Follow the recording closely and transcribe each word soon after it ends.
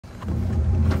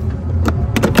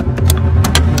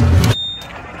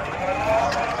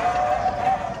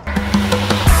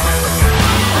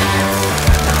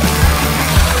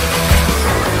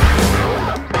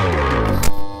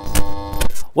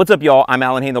What's up, y'all? I'm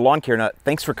Alan Hain, the Lawn Care Nut.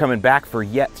 Thanks for coming back for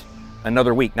yet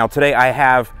another week. Now today I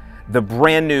have the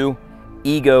brand new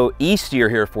Ego E-Steer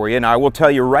here for you. Now I will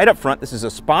tell you right up front, this is a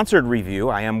sponsored review.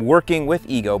 I am working with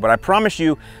Ego, but I promise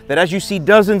you that as you see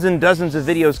dozens and dozens of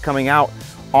videos coming out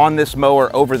on this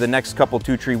mower over the next couple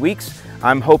 2-3 weeks,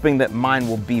 I'm hoping that mine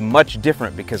will be much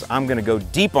different because I'm gonna go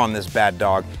deep on this bad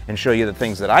dog and show you the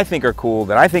things that I think are cool,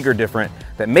 that I think are different,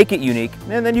 that make it unique,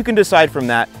 and then you can decide from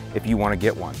that if you wanna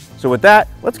get one. So with that,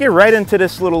 let's get right into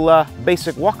this little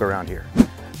basic walk around here.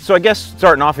 So I guess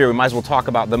starting off here, we might as well talk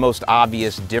about the most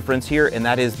obvious difference here, and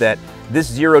that is that this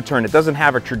zero turn, it doesn't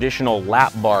have a traditional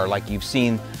lap bar like you've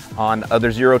seen on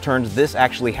other zero turns. This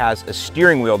actually has a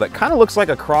steering wheel that kind of looks like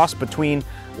a cross between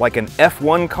like an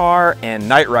F1 car and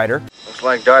Knight Rider. Looks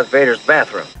like Darth Vader's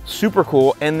bathroom. Super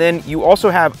cool. And then you also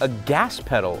have a gas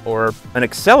pedal, or an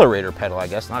accelerator pedal, I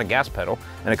guess, not a gas pedal,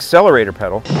 an accelerator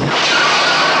pedal,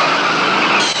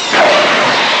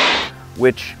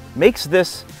 which makes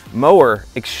this mower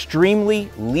extremely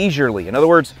leisurely. In other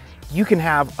words, you can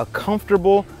have a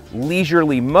comfortable,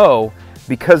 leisurely mow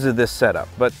because of this setup,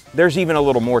 but there's even a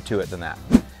little more to it than that.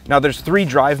 Now there's 3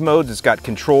 drive modes. It's got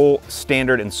control,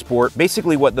 standard, and sport.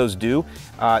 Basically what those do,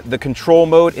 the control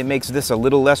mode, it makes this a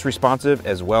little less responsive,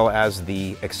 as well as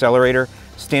the accelerator.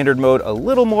 Standard mode, a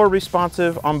little more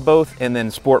responsive on both, and then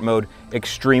sport mode,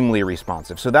 extremely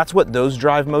responsive. So that's what those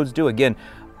drive modes do. Again,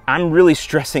 I'm really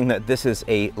stressing that this is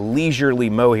a leisurely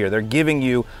mow here. They're giving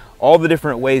you all the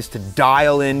different ways to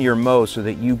dial in your mow so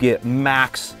that you get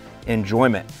max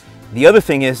enjoyment. The other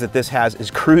thing is that this has is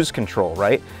cruise control,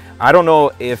 right? I don't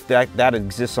know if that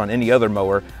exists on any other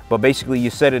mower, but basically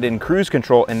you set it in cruise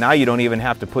control and now you don't even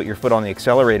have to put your foot on the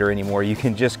accelerator anymore. You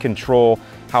can just control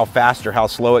how fast or how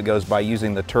slow it goes by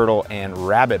using the turtle and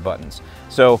rabbit buttons.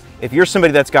 So if you're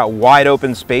somebody that's got wide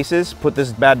open spaces, put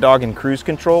this bad dog in cruise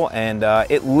control, and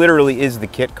it literally is the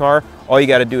kit car. All you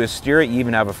gotta do is steer it. You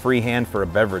even have a free hand for a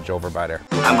beverage over by there.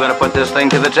 I'm gonna put this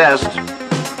thing to the test.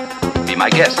 Be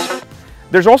my guest.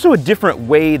 There's also a different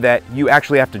way that you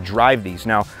actually have to drive these.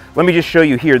 Now, let me just show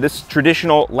you here, this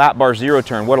traditional lap bar zero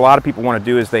turn, what a lot of people want to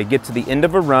do is they get to the end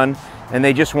of a run and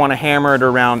they just want to hammer it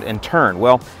around and turn.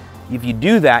 Well, if you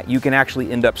do that, you can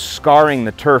actually end up scarring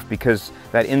the turf because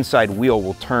that inside wheel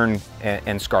will turn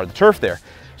and scar the turf there.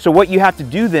 So what you have to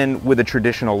do then with a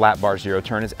traditional lap bar zero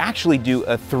turn is actually do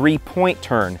a 3-point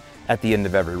turn at the end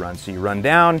of every run. So you run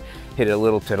down, hit it a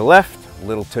little to the left, a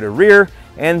little to the rear,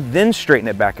 and then straighten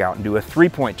it back out and do a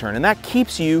 3-point turn. And that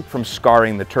keeps you from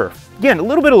scarring the turf. Again, a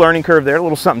little bit of learning curve there, a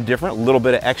little something different, a little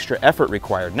bit of extra effort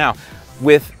required. Now,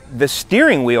 with the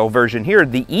steering wheel version here,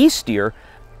 the E-Steer,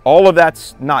 all of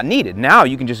that's not needed. Now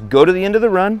you can just go to the end of the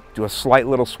run, do a slight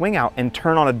little swing out, and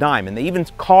turn on a dime. And they even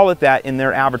call it that in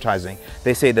their advertising.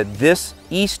 They say that this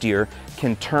E-Steer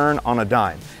can turn on a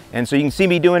dime. And so you can see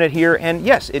me doing it here, and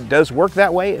yes, it does work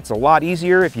that way. It's a lot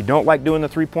easier. If you don't like doing the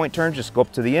 3-point turn, just go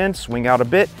up to the end, swing out a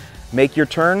bit, make your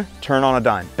turn, turn on a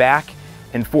dime, back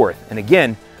and forth. And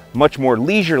again, much more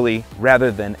leisurely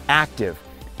rather than active.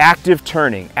 Active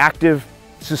turning, active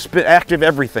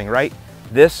everything, right?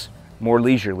 This, more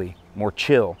leisurely, more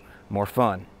chill, more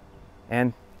fun,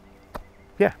 and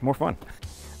yeah, more fun.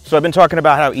 So I've been talking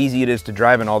about how easy it is to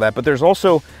drive and all that, but there's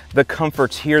also the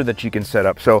comforts here that you can set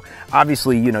up. So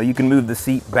obviously, you know, you can move the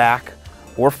seat back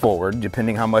or forward,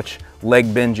 depending how much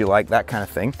leg bend you like, that kind of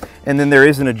thing. And then there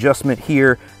is an adjustment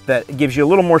here that gives you a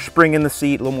little more spring in the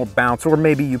seat, a little more bounce, or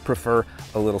maybe you prefer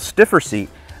a little stiffer seat.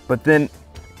 But then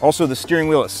also the steering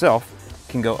wheel itself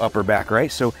can go up or back,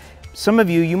 right? So some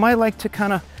of you might like to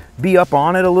kind of be up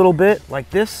on it a little bit like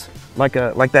this, like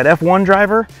that F1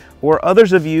 driver. Or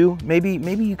others of you, maybe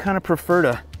you kind of prefer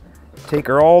to take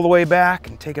her all the way back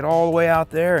and take it all the way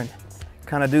out there and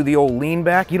kind of do the old lean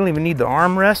back. You don't even need the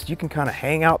armrest. You can kind of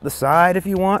hang out the side if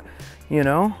you want, you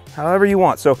know, however you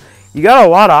want. So you got a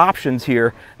lot of options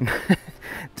here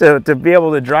to be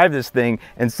able to drive this thing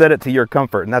and set it to your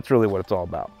comfort. And that's really what it's all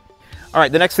about. All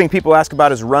right, the next thing people ask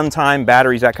about is runtime,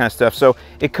 batteries, that kind of stuff. So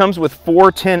it comes with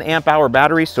 4 10-amp-hour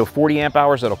batteries, so 40 amp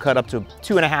hours. That'll cut up to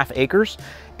 2.5 acres.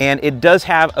 And it does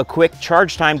have a quick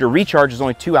charge time. To recharge is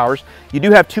only 2 hours. You do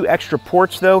have 2 extra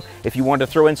ports though, if you wanted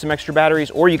to throw in some extra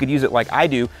batteries, or you could use it like I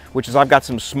do, which is I've got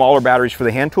some smaller batteries for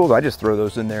the hand tools. I just throw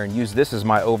those in there and use this as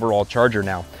my overall charger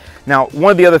now. Now, one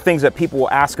of the other things that people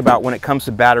will ask about when it comes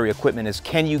to battery equipment is,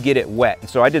 can you get it wet? And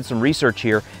so I did some research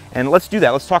here, and let's do that.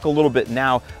 Let's talk a little bit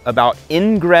now about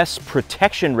ingress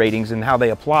protection ratings and how they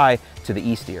apply to the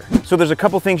E-Steer. So there's a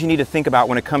couple things you need to think about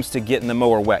when it comes to getting the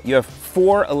mower wet. You have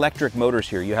 4 electric motors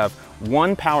here. You have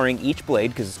 1 powering each blade,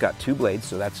 because it's got 2 blades,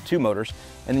 so that's 2 motors.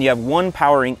 And then you have 1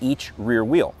 powering each rear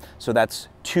wheel. So that's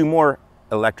 2 more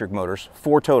electric motors,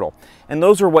 4 total. And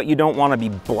those are what you don't want to be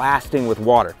blasting with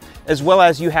water. As well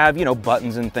as you have, you know,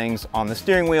 buttons and things on the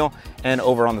steering wheel and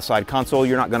over on the side console.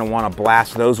 You're not going to want to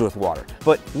blast those with water.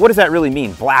 But what does that really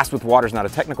mean? Blast with water is not a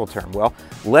technical term. Well,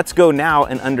 let's go now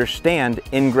and understand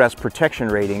ingress protection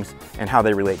ratings and how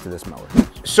they relate to this mower.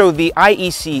 So the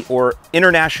IEC, or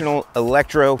International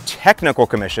Electrotechnical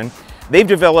Commission, they've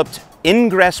developed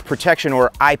ingress protection,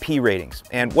 or IP ratings.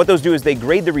 And what those do is they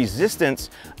grade the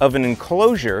resistance of an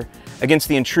enclosure against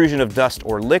the intrusion of dust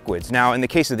or liquids. Now, in the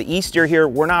case of the E-Steer here,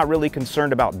 we're not really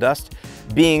concerned about dust.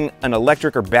 Being an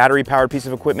electric or battery powered piece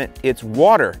of equipment, it's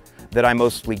water that I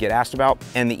mostly get asked about.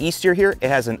 And the E-Steer here, it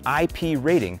has an IP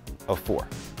rating of 4.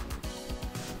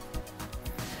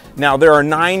 Now, there are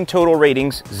 9 total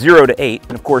ratings, 0 to 8.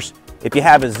 And of course, if you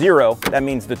have a 0, that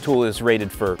means the tool is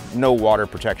rated for no water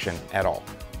protection at all.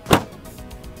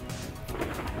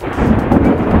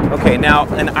 Okay, now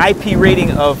an IP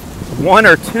rating of 1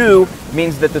 or 2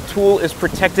 means that the tool is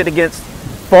protected against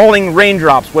falling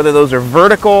raindrops, whether those are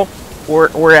vertical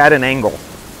or at an angle.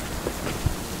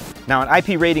 Now an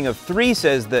IP rating of 3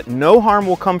 says that no harm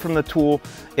will come from the tool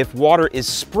if water is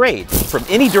sprayed from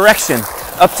any direction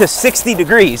up to 60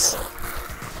 degrees.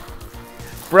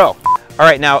 Bro. All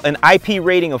right, now an IP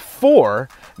rating of 4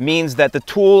 means that the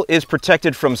tool is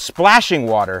protected from splashing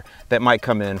water that might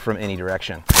come in from any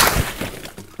direction.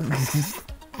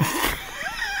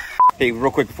 Hey,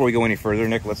 real quick before we go any further,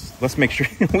 Nick, let's make sure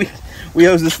we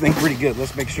hose this thing pretty good.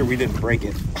 Let's make sure we didn't break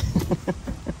it.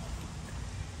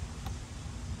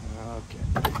 Okay.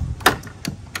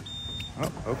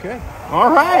 Oh, okay.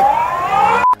 All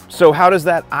right. So how does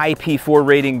that IP4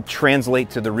 rating translate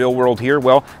to the real world here?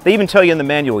 Well, they even tell you in the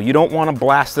manual, you don't want to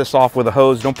blast this off with a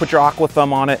hose. Don't put your aqua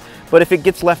thumb on it. But if it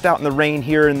gets left out in the rain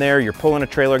here and there, you're pulling a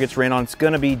trailer, gets rain on, it's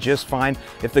gonna be just fine.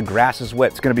 If the grass is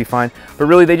wet, it's gonna be fine. But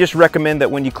really, they just recommend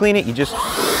that when you clean it, you just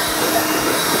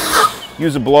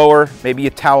use a blower. Maybe you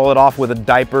towel it off with a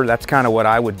diaper. That's kind of what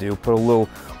I would do. Put a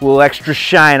little extra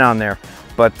shine on there.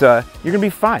 But you're gonna be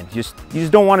fine. You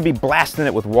just don't wanna be blasting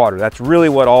it with water. That's really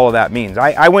what all of that means.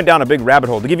 I went down a big rabbit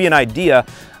hole. To give you an idea,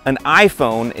 an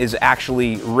iPhone is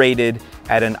actually rated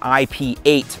at an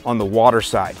IP8 on the water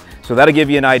side. So that'll give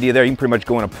you an idea there. You can pretty much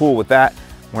go in a pool with that.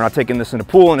 We're not taking this in a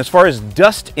pool. And as far as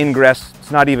dust ingress,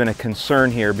 it's not even a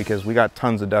concern here because we got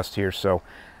tons of dust here, so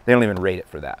they don't even rate it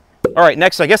for that. All right,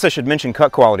 next, I guess I should mention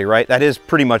cut quality, right? That is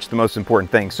pretty much the most important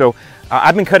thing. So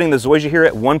I've been cutting the Zoysia here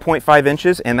at 1.5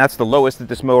 inches, and that's the lowest that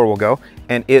this mower will go,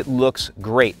 and it looks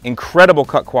great. Incredible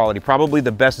cut quality, probably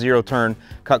the best zero turn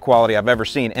cut quality I've ever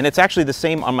seen. And it's actually the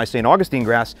same on my St. Augustine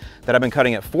grass that I've been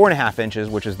cutting at 4.5 inches,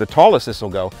 which is the tallest this will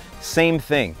go. Same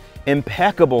thing,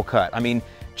 impeccable cut. I mean,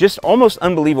 just almost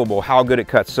unbelievable how good it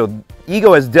cuts. So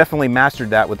Ego has definitely mastered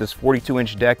that with this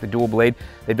 42-inch deck, the dual blade.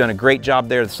 They've done a great job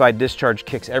there. The side discharge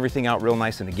kicks everything out real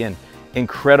nice. And again,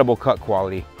 incredible cut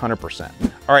quality, 100%.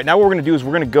 All right, now what we're gonna do is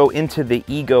we're gonna go into the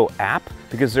Ego app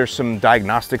because there's some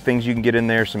diagnostic things you can get in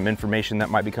there, some information that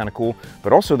might be kind of cool,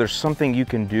 but also there's something you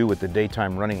can do with the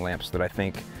daytime running lamps that I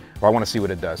think, well, I wanna see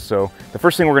what it does. So the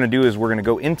first thing we're gonna do is we're gonna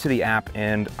go into the app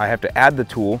and I have to add the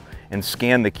tool and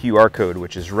scan the QR code,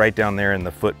 which is right down there in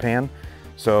the foot pan.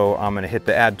 So I'm gonna hit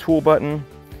the add tool button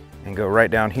and go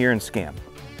right down here and scan.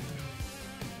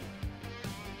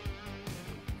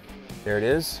 There it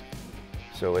is.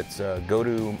 So it's go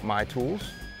to my tools.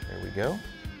 There we go.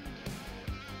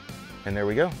 And there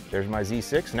we go. There's my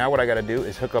Z6. Now what I gotta do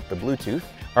is hook up the Bluetooth.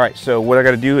 All right, so what I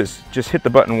gotta do is just hit the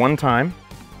button one time.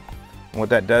 And what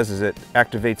that does is it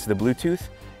activates the Bluetooth.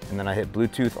 And then I hit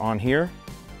Bluetooth on here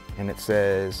and it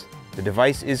says, the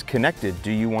device is connected.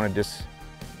 Do you want to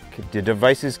the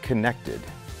device is connected.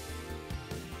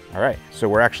 All right, so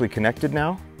we're actually connected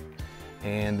now.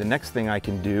 And the next thing I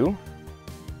can do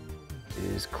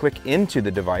is click into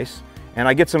the device. And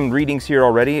I get some readings here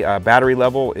already. Battery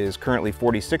level is currently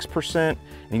 46%. And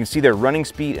you can see their running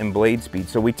speed and blade speed.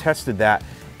 So we tested that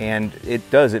and it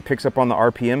picks up on the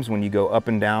RPMs when you go up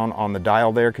and down on the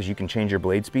dial there because you can change your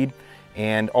blade speed.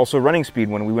 And also running speed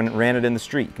when we went and ran it in the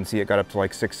street. You can see it got up to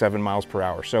like 6-7 miles per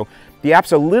hour. So the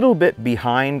app's a little bit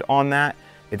behind on that.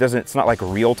 It's not like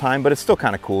real time, but it's still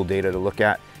kind of cool data to look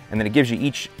at. And then it gives you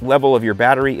each level of your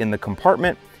battery in the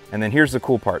compartment. And then here's the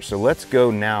cool part. So let's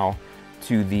go now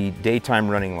to the daytime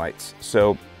running lights.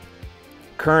 So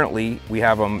currently we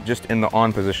have them just in the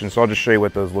on position. So I'll just show you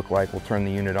what those look like. We'll turn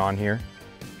the unit on here.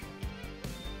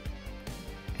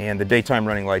 And the daytime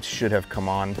running lights should have come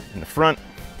on in the front.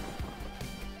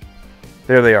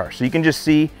 There they are. So you can just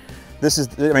see, this is,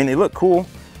 I mean, they look cool.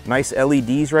 Nice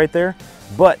LEDs right there.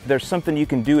 But there's something you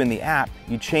can do in the app.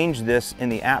 You change this in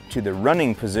the app to the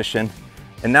running position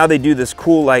And now they do this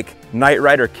cool like Knight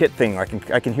Rider kit thing. I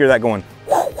can hear that going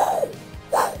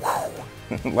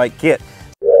like kit.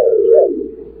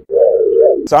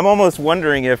 So I'm almost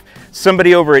wondering if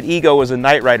somebody over at Ego was a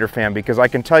Knight Rider fan, because I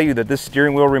can tell you that this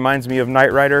steering wheel reminds me of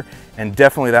Knight Rider, and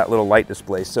definitely that little light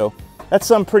display. So that's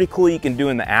something pretty cool you can do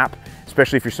in the app,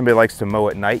 especially if you're somebody who likes to mow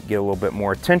at night, get a little bit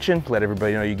more attention, let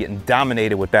everybody know you're getting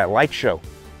dominated with that light show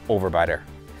over by there.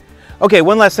 Okay,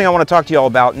 one last thing I want to talk to you all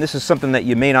about, and this is something that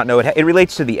you may not know. It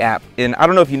relates to the app, and I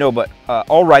don't know if you know, but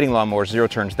all riding lawnmowers, zero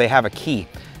turns, they have a key.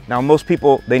 Now, most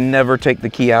people, they never take the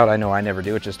key out. I know I never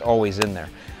do. It's just always in there.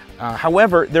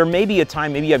 However, there may be a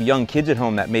time, maybe you have young kids at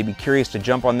home that may be curious to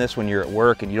jump on this when you're at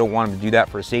work and you don't want them to do that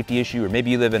for a safety issue, or maybe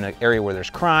you live in an area where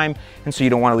there's crime and so you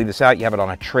don't want to leave this out, you have it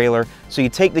on a trailer. So you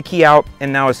take the key out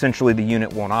and now essentially the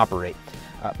unit won't operate.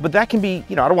 But that can be,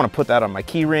 I don't want to put that on my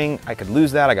key ring. I could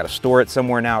lose that. I got to store it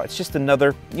somewhere now. It's just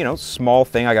another, small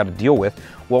thing I got to deal with.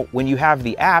 Well, when you have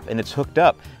the app and it's hooked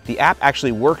up, the app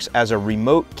actually works as a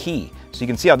remote key. So you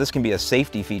can see how this can be a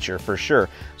safety feature for sure.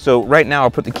 So right now I'll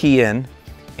put the key in,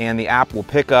 and the app will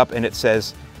pick up and it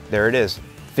says, there it is,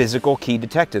 physical key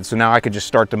detected. So now I could just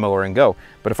start the mower and go.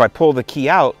 But if I pull the key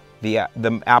out, the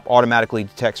app automatically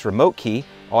detects remote key.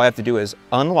 All I have to do is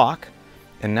unlock,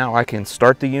 and now I can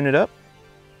start the unit up.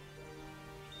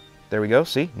 There we go,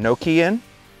 see, no key in,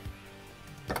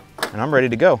 and I'm ready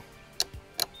to go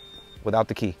without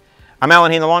the key. I'm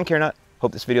Alan Hain, the Lawn Care Nut.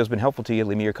 Hope this video has been helpful to you.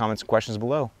 Leave me your comments and questions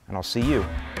below, and I'll see you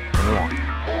in the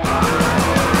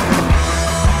lawn.